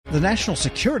The National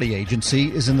Security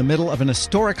Agency is in the middle of an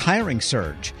historic hiring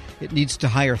surge. It needs to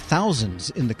hire thousands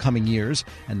in the coming years,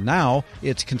 and now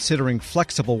it's considering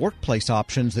flexible workplace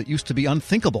options that used to be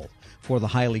unthinkable for the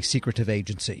highly secretive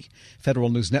agency. Federal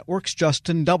News Network's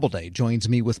Justin Doubleday joins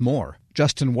me with more.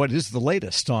 Justin, what is the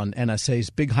latest on NSA's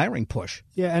big hiring push?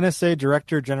 Yeah, NSA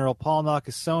Director General Paul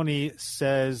Nakasone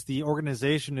says the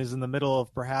organization is in the middle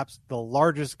of perhaps the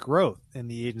largest growth in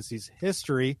the agency's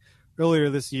history. Earlier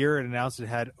this year, it announced it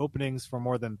had openings for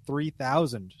more than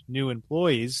 3,000 new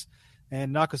employees.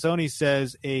 And Nakasone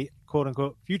says a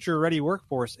quote-unquote future-ready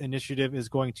workforce initiative is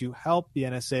going to help the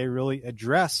NSA really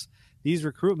address these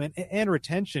recruitment and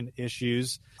retention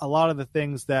issues. A lot of the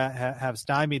things that have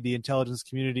stymied the intelligence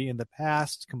community in the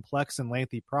past, complex and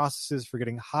lengthy processes for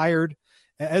getting hired,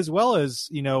 as well as,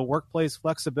 workplace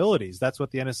flexibilities. That's what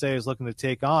the NSA is looking to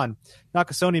take on.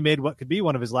 Nakasone made what could be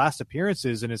one of his last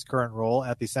appearances in his current role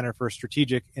at the Center for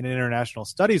Strategic and International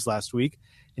Studies last week.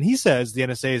 And he says the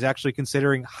NSA is actually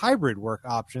considering hybrid work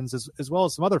options as well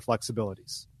as some other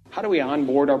flexibilities. How do we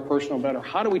onboard our personnel better?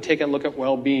 How do we take a look at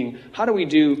well-being? How do we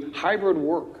do hybrid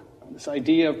work? This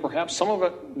idea of perhaps some of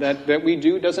it that we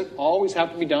do doesn't always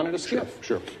have to be done at a skiff.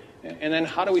 Sure. And then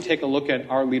how do we take a look at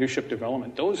our leadership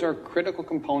development? Those are critical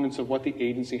components of what the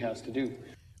agency has to do.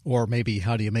 Or maybe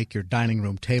how do you make your dining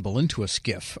room table into a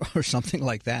skiff or something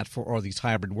like that for all these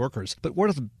hybrid workers? But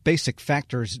what are the basic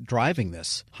factors driving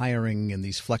this hiring and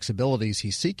these flexibilities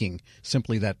he's seeking?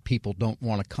 Simply that people don't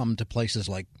want to come to places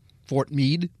like Fort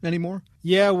Meade anymore?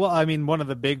 Yeah, well, one of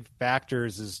the big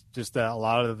factors is just that a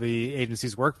lot of the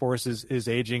agency's workforce is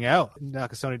aging out.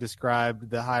 Nakasone described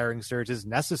the hiring surge as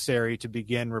necessary to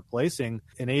begin replacing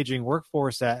an aging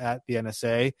workforce at the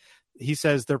NSA. He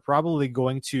says they're probably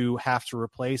going to have to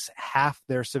replace half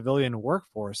their civilian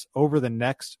workforce over the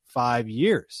next 5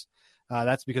 years.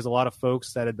 That's because a lot of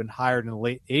folks that had been hired in the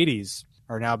late 80s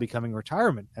are now becoming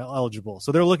retirement eligible.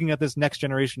 So they're looking at this next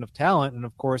generation of talent. And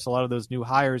of course, a lot of those new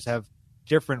hires have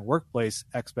different workplace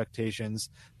expectations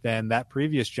than that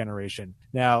previous generation.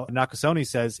 Now, Nakasone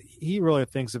says he really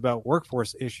thinks about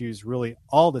workforce issues really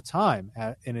all the time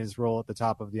in his role at the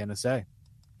top of the NSA.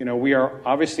 We are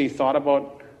obviously thought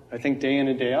about, I think, day in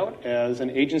and day out as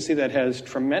an agency that has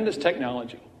tremendous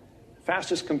technology,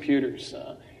 fastest computers,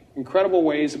 incredible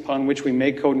ways upon which we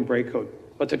make code and break code.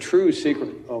 But the true secret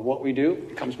of what we do,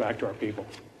 it comes back to our people.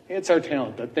 It's our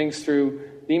talent that thinks through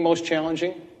the most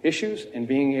challenging issues and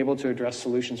being able to address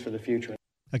solutions for the future.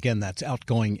 Again, that's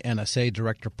outgoing NSA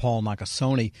Director Paul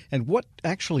Nakasone. And what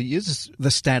actually is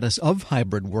the status of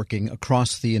hybrid working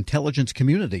across the intelligence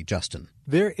community, Justin?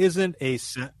 There isn't a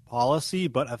set policy,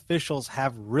 but officials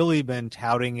have really been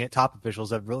touting it. Top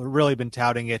officials have really been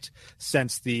touting it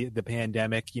since the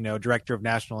pandemic. Director of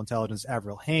National Intelligence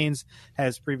Avril Haines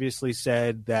has previously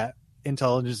said that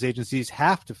intelligence agencies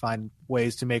have to find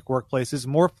ways to make workplaces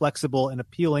more flexible and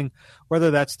appealing, whether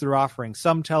that's through offering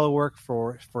some telework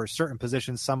for certain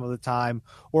positions some of the time,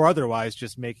 or otherwise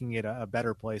just making it a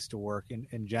better place to work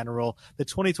in general. The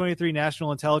 2023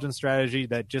 National Intelligence Strategy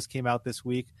that just came out this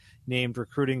week named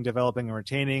recruiting, developing, and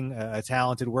retaining a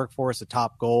talented workforce a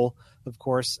top goal. Of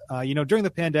course, during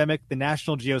the pandemic, the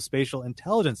National Geospatial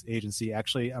Intelligence Agency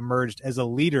actually emerged as a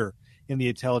leader in the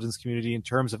intelligence community in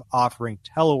terms of offering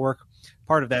telework.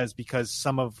 Part of that is because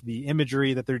some of the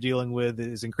imagery that they're dealing with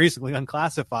is increasingly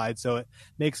unclassified, so it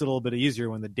makes it a little bit easier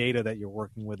when the data that you're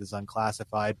working with is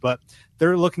unclassified. But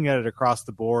they're looking at it across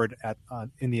the board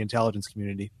in the intelligence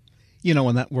community.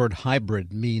 And that word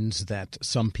hybrid means that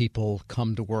some people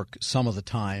come to work some of the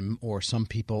time, or some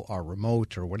people are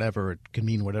remote, or whatever. It can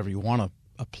mean whatever you want to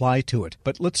apply to it.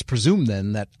 But let's presume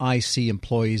then that IC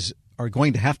employees are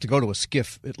going to have to go to a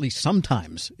skiff at least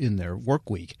sometimes in their work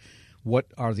week. What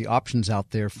are the options out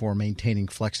there for maintaining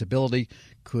flexibility?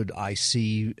 Could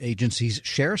IC agencies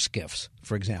share skiffs,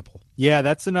 for example? Yeah,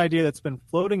 that's an idea that's been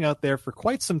floating out there for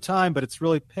quite some time, but it's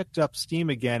really picked up steam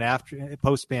again after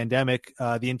post-pandemic.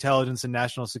 The Intelligence and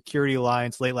National Security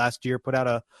Alliance late last year put out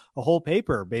a whole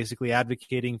paper basically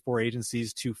advocating for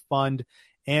agencies to fund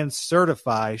and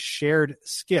certify shared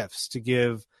skiffs to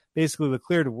give basically the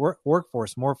cleared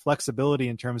workforce more flexibility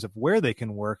in terms of where they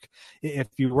can work. If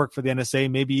you work for the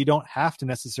NSA, maybe you don't have to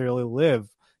necessarily live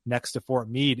next to Fort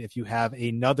Meade if you have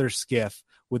another skiff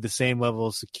with the same level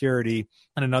of security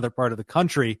in another part of the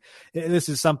country. This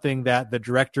is something that the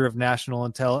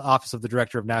Office of the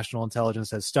Director of National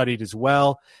Intelligence has studied as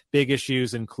well. Big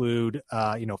issues include,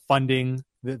 funding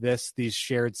these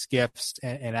shared skiffs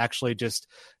and actually just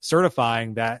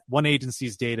certifying that one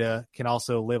agency's data can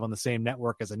also live on the same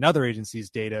network as another agency's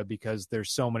data, because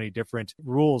there's so many different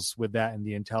rules with that in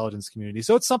the intelligence community.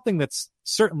 So it's something that's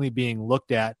certainly being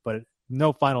looked at, but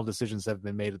no final decisions have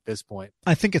been made at this point.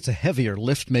 I think it's a heavier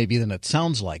lift maybe than it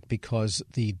sounds like, because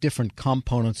the different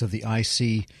components of the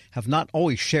IC have not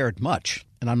always shared much.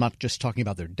 And I'm not just talking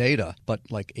about their data, but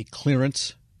like a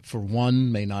clearance for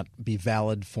one may not be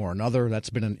valid for another.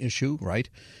 That's been an issue, right?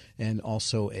 And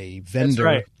also a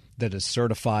vendor that is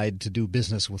certified to do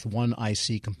business with one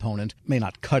IC component may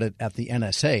not cut it at the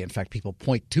NSA. In fact, people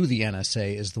point to the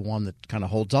NSA as the one that kind of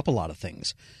holds up a lot of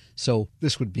things. So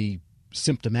this would be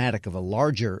symptomatic of a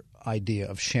larger idea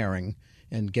of sharing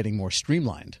and getting more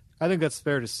streamlined. I think that's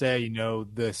fair to say.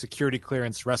 The security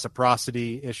clearance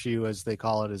reciprocity issue, as they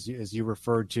call it, as you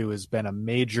referred to, has been a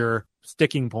major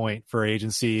sticking point for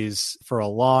agencies for a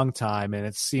long time, and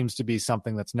it seems to be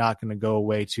something that's not going to go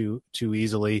away too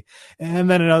easily. And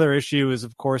then another issue is,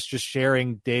 of course, just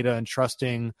sharing data and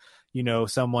trusting,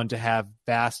 someone to have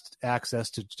vast access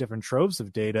to different troves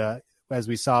of data. As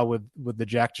we saw with the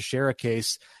Jack Teixeira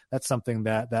case, that's something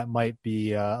that might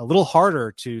be a little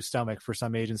harder to stomach for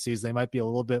some agencies. They might be a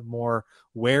little bit more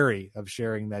wary of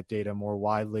sharing that data more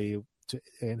widely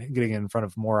and getting it in front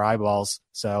of more eyeballs.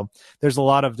 So there's a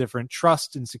lot of different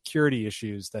trust and security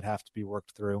issues that have to be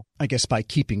worked through. I guess by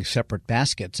keeping separate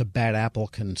baskets, a bad apple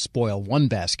can spoil one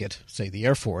basket, say the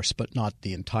Air Force, but not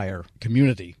the entire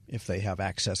community if they have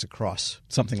access across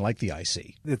something like the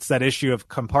IC. It's that issue of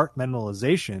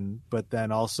compartmentalization, but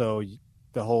then also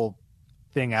the whole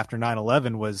thing after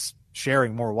 9/11 was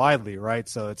sharing more widely, right?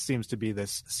 So it seems to be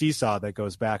this seesaw that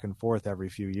goes back and forth every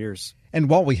few years. And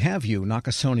while we have you,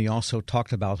 Nakasone also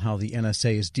talked about how the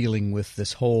NSA is dealing with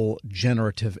this whole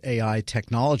generative AI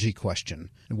technology question.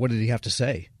 And what did he have to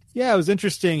say? Yeah, it was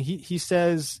interesting. He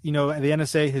says, the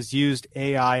NSA has used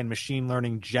AI and machine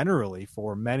learning generally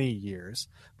for many years,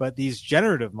 but these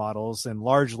generative models and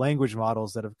large language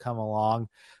models that have come along,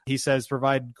 he says,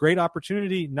 provide great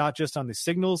opportunity, not just on the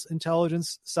signals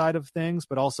intelligence side of things,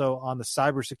 but also on the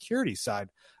cybersecurity side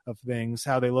of things,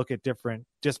 how they look at different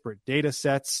disparate data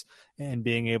sets and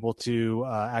being able to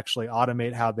actually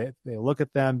automate how they look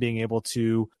at them, being able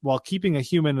to, while keeping a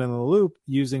human in the loop,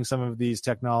 using some of these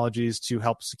technologies to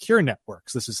help secure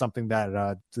networks. This is something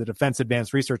that the Defense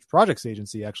Advanced Research Projects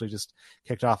Agency actually just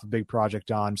kicked off a big project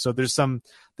on. So there's some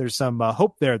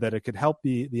hope there that it could help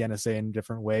the NSA in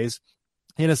different ways.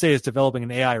 The NSA is developing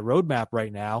an AI roadmap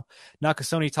right now.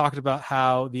 Nakasone talked about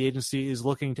how the agency is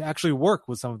looking to actually work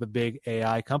with some of the big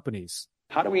AI companies.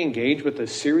 How do we engage with a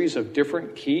series of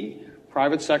different key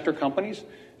private sector companies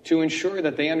to ensure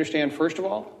that they understand, first of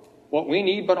all, what we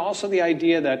need, but also the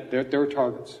idea that they're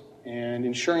targets, and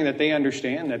ensuring that they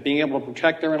understand that being able to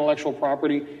protect their intellectual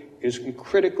property is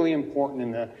critically important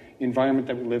in the environment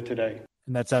that we live today.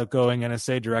 And that's outgoing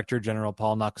NSA Director General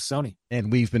Paul Nakasone.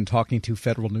 And we've been talking to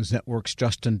Federal News Network's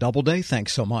Justin Doubleday.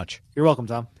 Thanks so much. You're welcome,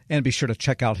 Tom. And be sure to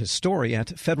check out his story at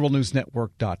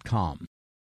federalnewsnetwork.com.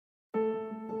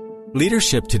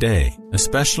 Leadership today,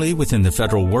 especially within the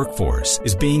federal workforce,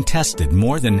 is being tested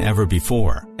more than ever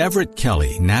before. Everett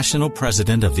Kelly, National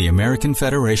President of the American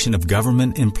Federation of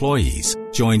Government Employees,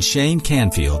 joined Shane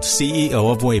Canfield,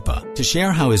 CEO of WEPA, to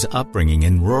share how his upbringing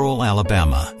in rural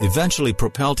Alabama eventually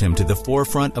propelled him to the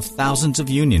forefront of thousands of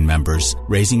union members,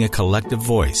 raising a collective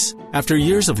voice. After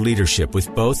years of leadership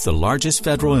with both the largest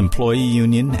federal employee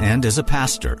union and as a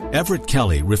pastor, Everett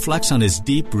Kelly reflects on his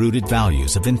deep-rooted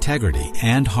values of integrity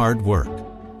and hard work.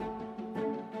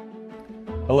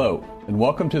 Hello, and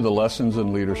welcome to the Lessons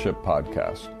in Leadership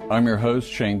podcast. I'm your host,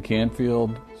 Shane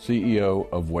Canfield, CEO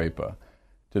of WEPA.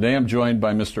 Today I'm joined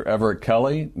by Mr. Everett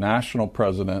Kelly, National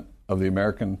President of the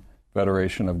American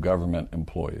Federation of Government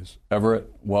Employees. Everett,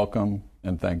 welcome,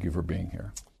 and thank you for being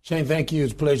here. Shane, thank you.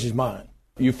 It's a pleasure's mine.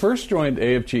 You first joined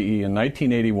AFGE in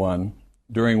 1981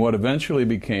 during what eventually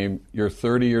became your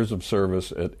 30 years of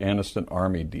service at Anniston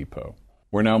Army Depot.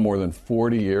 We're now more than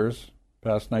 40 years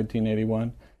past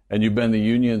 1981, and you've been the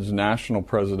union's national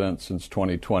president since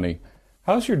 2020.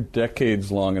 How's your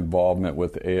decades-long involvement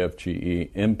with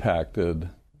AFGE impacted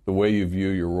the way you view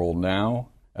your role now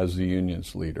as the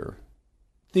union's leader?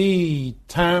 The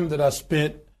time that I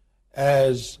spent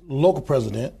as local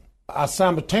president, I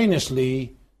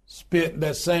simultaneously spent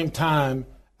that same time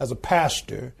as a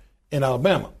pastor in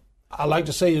Alabama. I like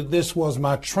to say that this was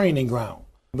my training ground,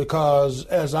 because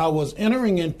as I was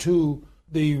entering into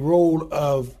the role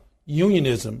of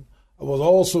unionism, I was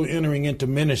also entering into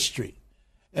ministry.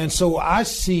 And so I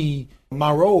see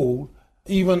my role,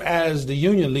 even as the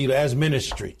union leader, as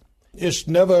ministry. It's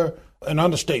never an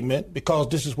understatement, because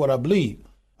this is what I believe.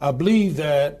 I believe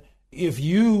that if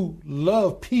you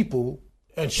love people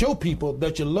and show people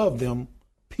that you love them,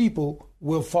 people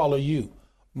will follow you.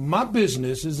 My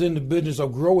business is in the business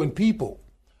of growing people,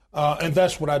 And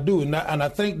that's what I do. And I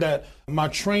think that my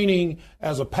training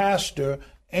as a pastor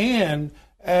and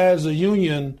as a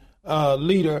union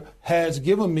leader has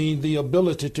given me the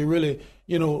ability to really,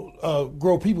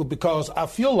 grow people, because I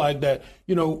feel like that,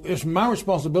 it's my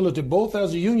responsibility both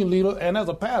as a union leader and as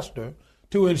a pastor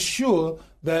to ensure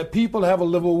that people have a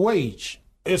livable wage.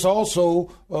 It's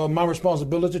also my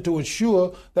responsibility to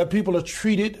ensure that people are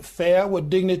treated fair with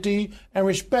dignity and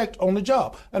respect on the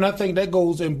job. And I think that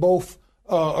goes in both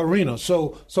arenas.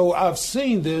 So I've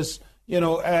seen this,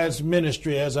 as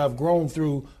ministry, as I've grown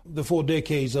through the 4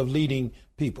 decades of leading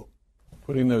people.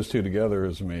 Putting those two together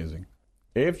is amazing.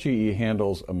 AFGE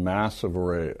handles a massive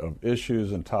array of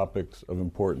issues and topics of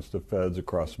importance to feds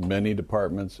across many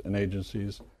departments and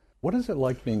agencies. What is it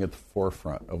like being at the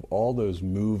forefront of all those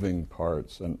moving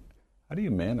parts, and how do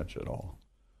you manage it all?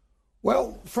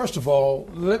 Well, first of all,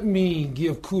 let me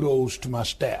give kudos to my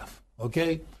staff,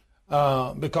 okay?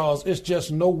 Because it's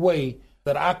just no way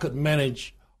that I could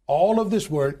manage all of this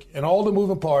work and all the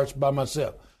moving parts by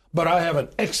myself. But I have an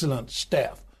excellent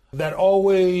staff that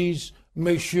always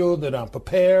makes sure that I'm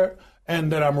prepared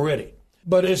and that I'm ready.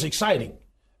 But it's exciting.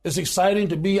 It's exciting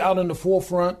to be out in the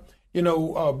forefront,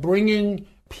 bringing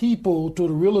people to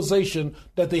the realization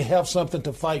that they have something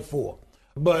to fight for.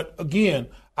 But again,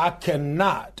 I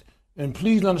cannot, and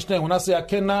please understand, when I say I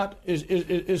cannot,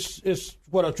 it's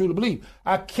what I truly believe.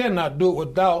 I cannot do it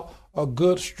without a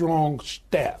good, strong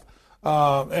staff.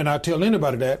 And I tell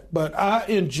anybody that, but I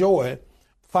enjoy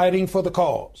fighting for the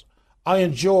cause. I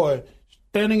enjoy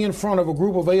standing in front of a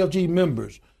group of AFG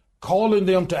members, calling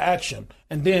them to action,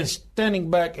 and then standing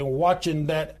back and watching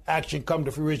that action come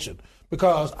to fruition.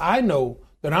 Because I know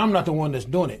that I'm not the one that's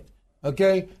doing it,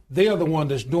 okay? They're the one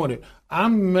that's doing it.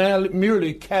 I'm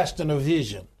merely casting a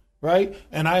vision, right?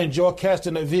 And I enjoy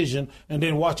casting a vision and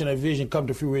then watching that vision come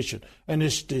to fruition. And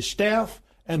it's the staff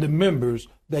and the members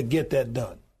that get that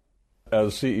done.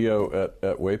 As CEO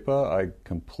at WEPA, I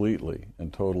completely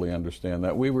and totally understand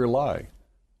that. We rely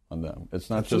on them. It's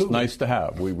not Absolutely. Just nice to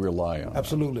have. We rely on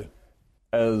Absolutely. them.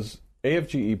 As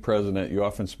AFGE president, you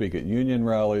often speak at union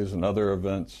rallies and other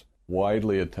events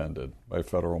widely attended by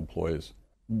federal employees.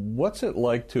 What's it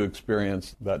like to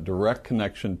experience that direct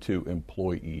connection to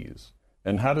employees?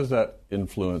 And how does that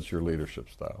influence your leadership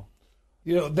style?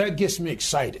 That gets me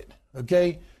excited,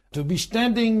 okay? To be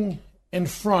standing in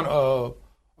front of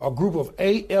a group of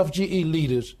AFGE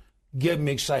leaders get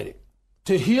me excited.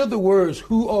 To hear the words,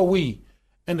 "Who are we?"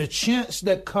 and the chants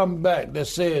that come back that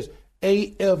says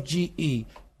AFGE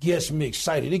gets me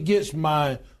excited. It gets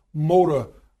my motor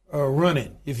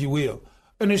running, if you will.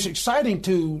 And it's exciting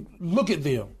to look at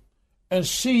them and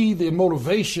see the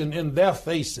motivation in their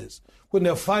faces when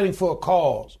they're fighting for a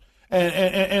cause.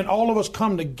 And all of us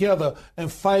come together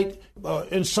and fight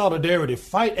in solidarity,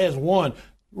 fight as one,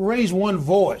 raise one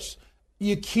voice.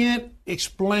 You can't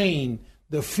explain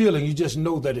the feeling. You just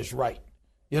know that it's right.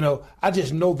 I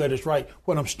just know that it's right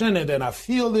when I'm standing there and I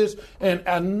feel this, and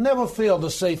I never fail to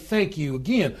say thank you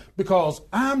again, because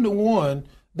I'm the one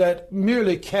that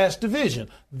merely cast the vision.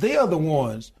 They are the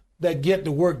ones that get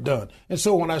the work done. And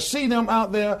so when I see them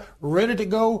out there ready to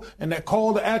go and that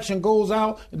call to action goes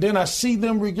out, and then I see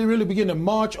them really begin to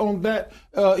march on that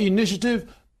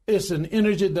initiative, it's an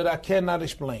energy that I cannot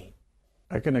explain.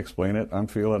 I can explain it. I'm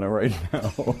feeling it right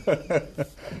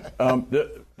now.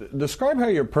 Describe how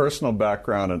your personal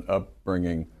background and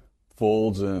upbringing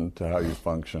folds into how you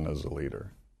function as a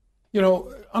leader.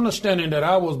 Understanding that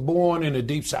I was born in the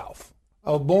Deep South.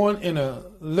 I was born in a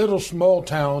little small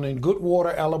town in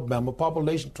Goodwater, Alabama,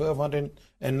 population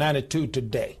 1,292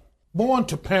 today. Born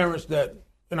to parents that,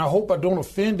 and I hope I don't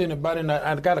offend anybody, and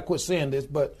I got to quit saying this,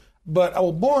 but I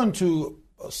was born to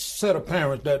a set of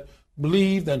parents that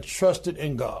believed and trusted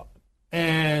in God.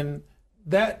 And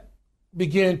that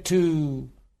began to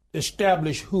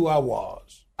establish who I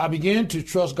was. I began to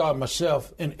trust God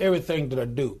myself in everything that I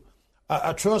do.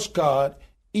 I trust God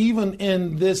even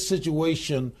in this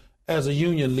situation as a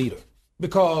union leader,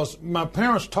 because my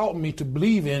parents taught me to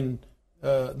believe in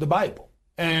the Bible.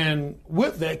 And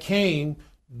with that came,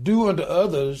 do unto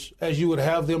others as you would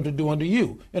have them to do unto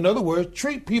you. In other words,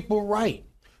 treat people right.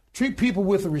 Treat people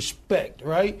with respect,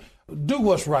 right? Do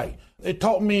what's right. It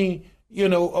taught me,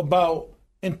 about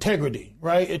integrity,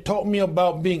 right? It taught me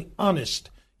about being honest,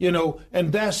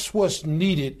 and that's what's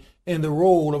needed in the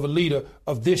role of a leader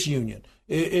of this union.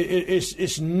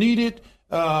 It's needed,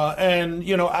 and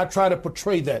I try to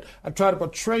portray that. I try to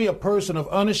portray a person of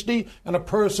honesty and a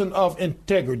person of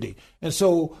integrity. And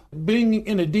so being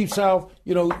in the Deep South,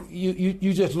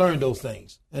 you just learn those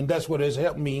things. And that's what has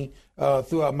helped me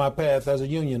throughout my path as a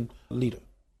union leader.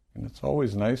 And it's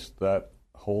always nice, that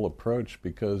whole approach,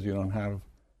 because you don't have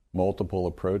multiple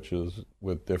approaches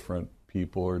with different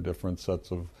people or different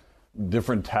sets of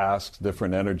different tasks,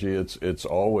 different energy. It's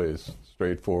always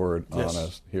straightforward, yes.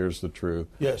 honest. Here's the truth.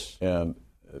 Yes. And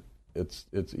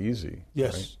it's easy.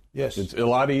 Yes. Right? Yes. It's a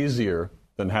lot easier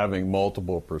than having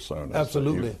multiple personas.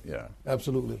 Absolutely. Yeah.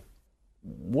 Absolutely.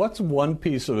 What's one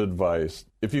piece of advice,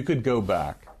 if you could go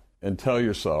back and tell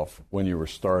yourself when you were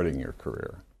starting your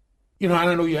career? I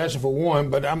don't know you're asking for one,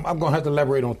 but I'm going to have to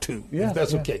elaborate on two, if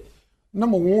that's okay.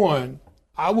 Number one,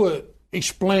 I would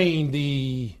explain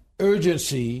the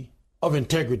urgency of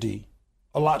integrity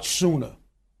a lot sooner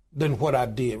than what I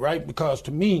did, right? Because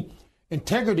to me,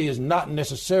 integrity is not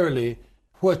necessarily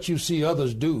what you see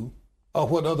others do or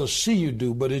what others see you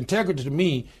do, but integrity to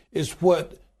me is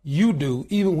what you do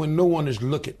even when no one is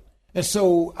looking. And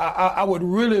so I would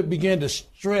really begin to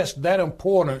stress that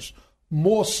importance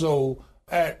more so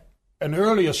at an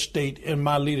earlier state in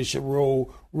my leadership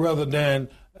role rather than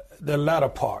the latter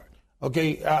part.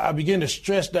 Okay, I begin to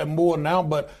stress that more now,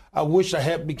 but I wish I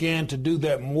had began to do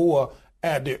that more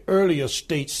at the earlier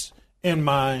states in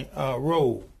my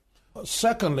role.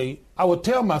 Secondly, I would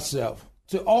tell myself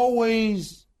to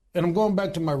always, and I'm going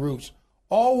back to my roots,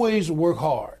 always work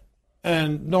hard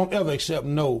and don't ever accept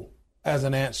no as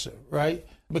an answer, right?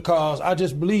 Because I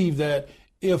just believe that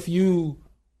if you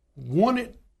want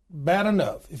it bad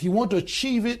enough, if you want to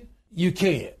achieve it, you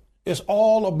can. It's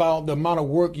all about the amount of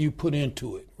work you put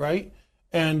into it, right?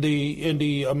 And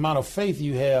the amount of faith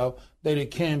you have that it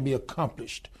can be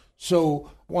accomplished. So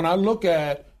when I look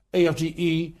at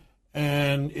AFGE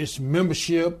and its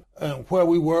membership and where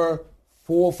we were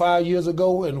 4 or 5 years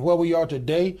ago and where we are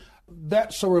today,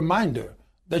 that's a reminder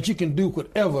that you can do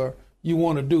whatever you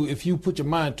want to do if you put your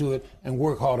mind to it and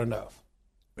work hard enough.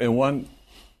 And one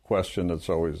question that's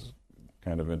always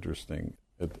kind of interesting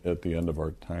at the end of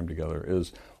our time together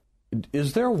is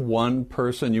there one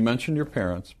person, you mentioned your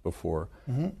parents before,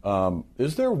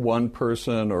 is there one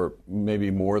person or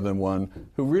maybe more than one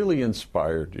who really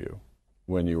inspired you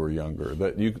when you were younger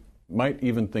that you might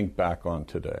even think back on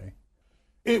today?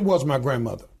 It was my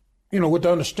grandmother, with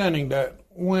the understanding that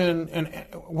when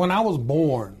I was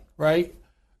born, right,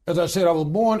 as I said, I was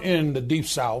born in the Deep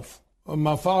South.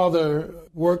 My father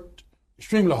worked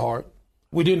extremely hard.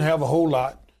 We didn't have a whole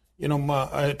lot.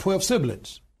 I had 12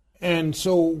 siblings. And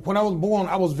so when I was born,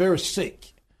 I was very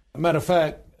sick. Matter of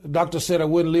fact, the doctor said I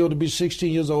wouldn't live to be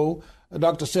 16 years old. The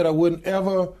doctor said I wouldn't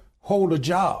ever hold a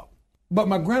job. But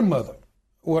my grandmother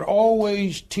would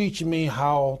always teach me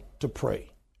how to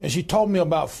pray. And she taught me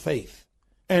about faith.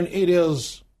 And it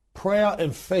is prayer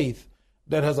and faith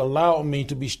that has allowed me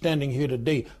to be standing here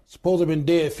today. Suppose I've been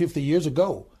dead 50 years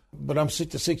ago, but I'm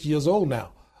 66 years old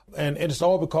now. And it's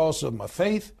all because of my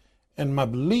faith and my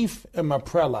belief and my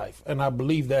prayer life. And I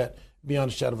believe that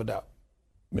beyond a shadow of a doubt.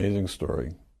 Amazing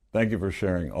story. Thank you for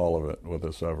sharing all of it with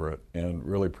us, Everett, and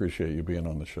really appreciate you being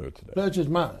on the show today. Pleasure's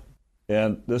mine.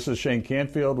 And this is Shane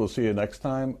Canfield. We'll see you next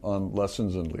time on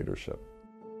Lessons in Leadership.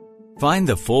 Find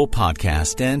the full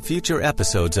podcast and future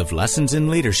episodes of Lessons in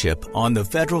Leadership on the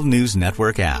Federal News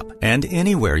Network app and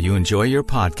anywhere you enjoy your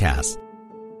podcasts.